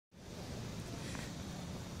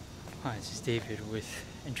Hi, this is David with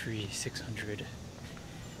entry 606,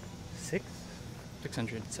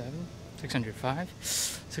 607, 605,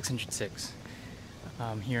 606.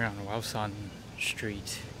 Here on Press-Dawson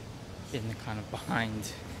Street, in the kind of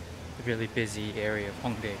behind the really busy area of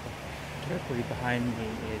Hongdae. Directly behind me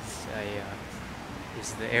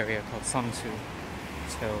is the area called Sangsu.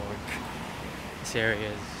 So this area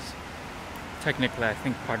is technically, I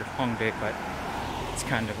think, part of Hongdae, but it's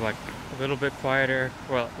kind of like a little bit quieter.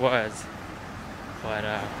 Well, it was, but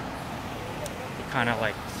it kind of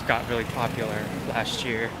like got really popular last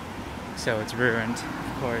year, so it's ruined,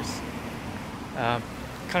 of course.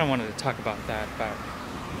 Kind of wanted to talk about that, about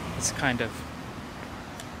this kind of,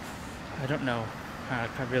 I don't know how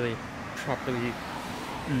to really properly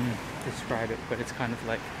describe it, but it's kind of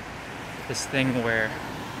like this thing where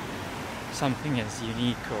something is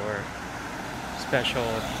unique or special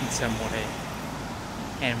in some way,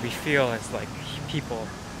 and we feel as like people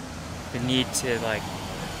the need to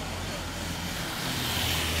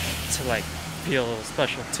feel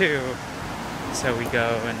special too, so we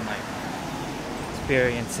go and like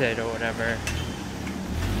experience it or whatever,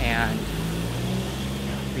 and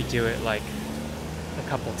we do it like a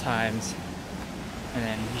couple times, and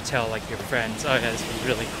then you tell like your friends, oh yeah, this was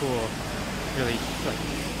really cool, really like,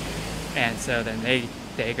 and so then they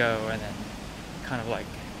go, and then kind of like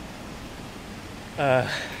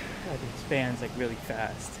it expands like really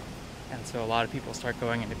fast, and so a lot of people start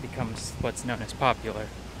going, and it becomes what's known as popular,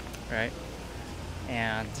 right?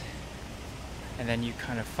 And then you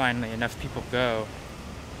kind of finally enough people go,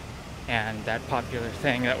 and that popular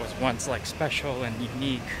thing that was once like special and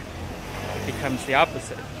unique becomes the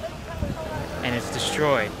opposite, and it's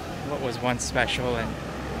destroyed. What was once special and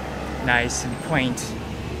nice and quaint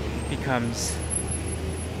becomes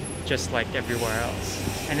just like everywhere else,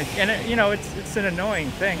 and you know, it's an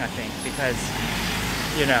annoying thing, I think, because,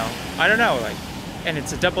 you know, I don't know, like, and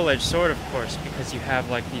it's a double-edged sword, of course, because you have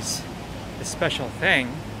like this special thing,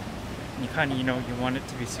 and you kind of, you know, you want it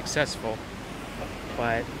to be successful,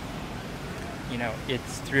 but, you know,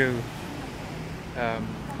 it's through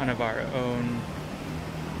kind of our own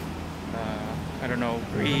I don't know,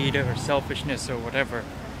 greed or selfishness or whatever,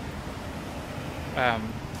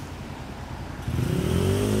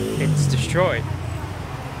 it's destroyed.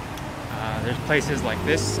 There's places like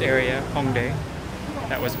this area, Hongdae,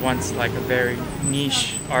 that was once like a very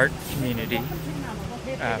niche art community,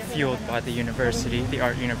 fueled by the university, the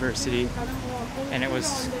art university, and it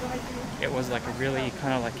was like a really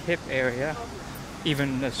kind of like hip area,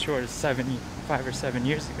 even as short as 5 or 7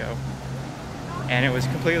 years ago, and it was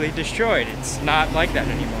completely destroyed. It's not like that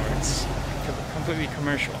anymore. It's completely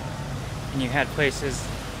commercial, and you had places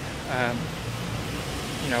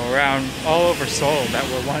you know, around all over Seoul that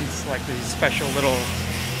were once like these special little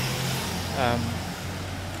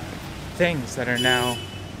things that are now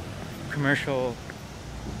commercial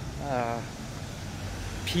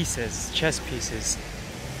pieces, chess pieces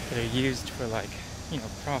that are used for, like, you know,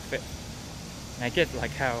 profit. And I get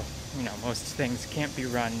like how, you know, most things can't be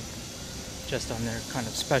run just on their kind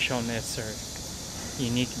of specialness or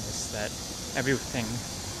uniqueness, that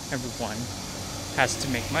everyone has to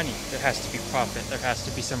make money. There has to be profit. There has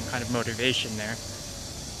to be some kind of motivation there.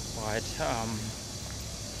 But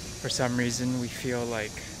for some reason we feel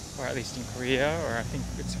like, or at least in Korea, or I think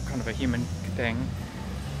it's kind of a human thing,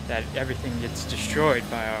 that everything gets destroyed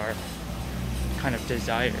by our kind of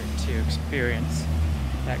desire to experience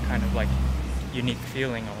that kind of like unique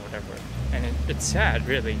feeling or whatever. And it's sad,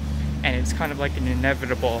 really. And it's kind of like an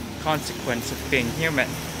inevitable consequence of being human.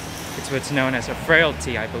 It's what's known as a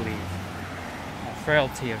frailty, I believe.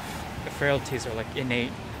 The frailties are like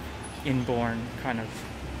innate, inborn kind of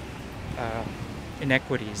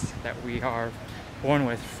inequities that we are born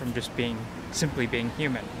with from just simply being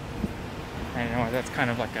human. And you know, that's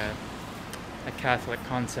kind of like a Catholic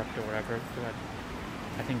concept or whatever, but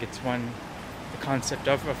I think it's the concept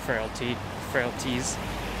of a frailties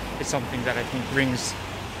is something that I think rings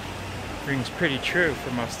pretty true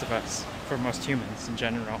for most of us, for most humans in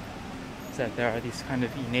general, is that there are these kind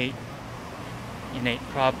of innate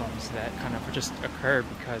problems that kind of just occur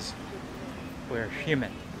because we're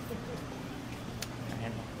human.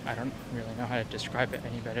 And I don't really know how to describe it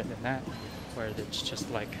any better than that, where it's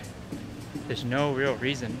just like there's no real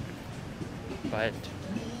reason, but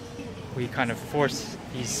we kind of force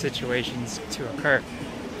these situations to occur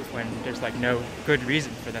when there's like no good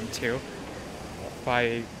reason for them to,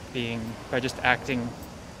 by just acting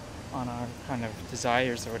on our kind of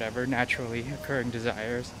desires or whatever, naturally occurring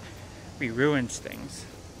desires. We ruins things.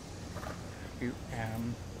 You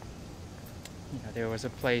know, there was a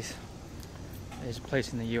place There's a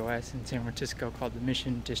place in the U.S. in San Francisco called the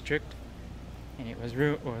Mission District, and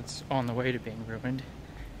it's on the way to being ruined.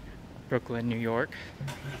 Brooklyn, New York,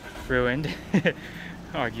 ruined,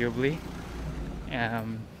 arguably.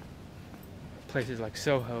 Places like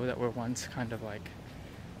Soho that were once kind of like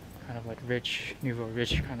rich, nouveau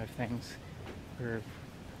rich kind of things were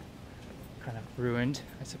kind of ruined,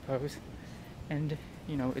 I suppose. And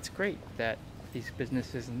you know, it's great that these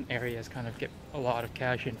businesses and areas kind of get a lot of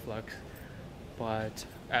cash influx, but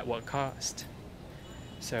at what cost?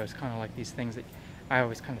 So it's kind of like these things that I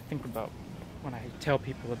always kind of think about when I tell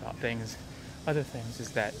people about things, other things,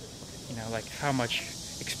 is that, you know, like, how much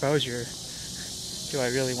exposure do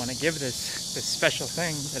I really want to give this special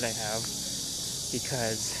thing that I have?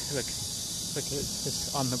 Because look at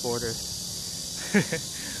this on the border,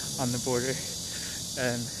 on the border,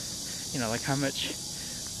 and you know, like, how much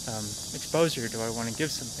exposure do I want to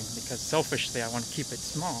give something? Because selfishly, I want to keep it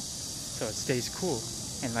small so it stays cool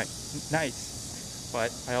and like nice.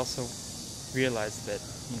 But I also realize that,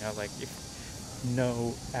 you know, like, if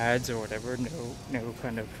no ads or whatever, no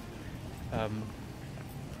kind of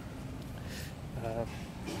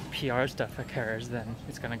PR stuff occurs, then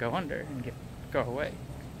it's gonna go under and go away.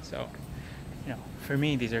 So, you know, for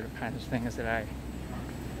me, these are the kinds of things that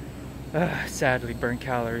I sadly burn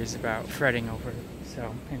calories about fretting over.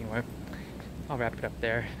 So anyway, I'll wrap it up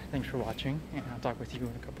there. Thanks for watching, and I'll talk with you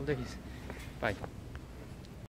in a couple days. Bye.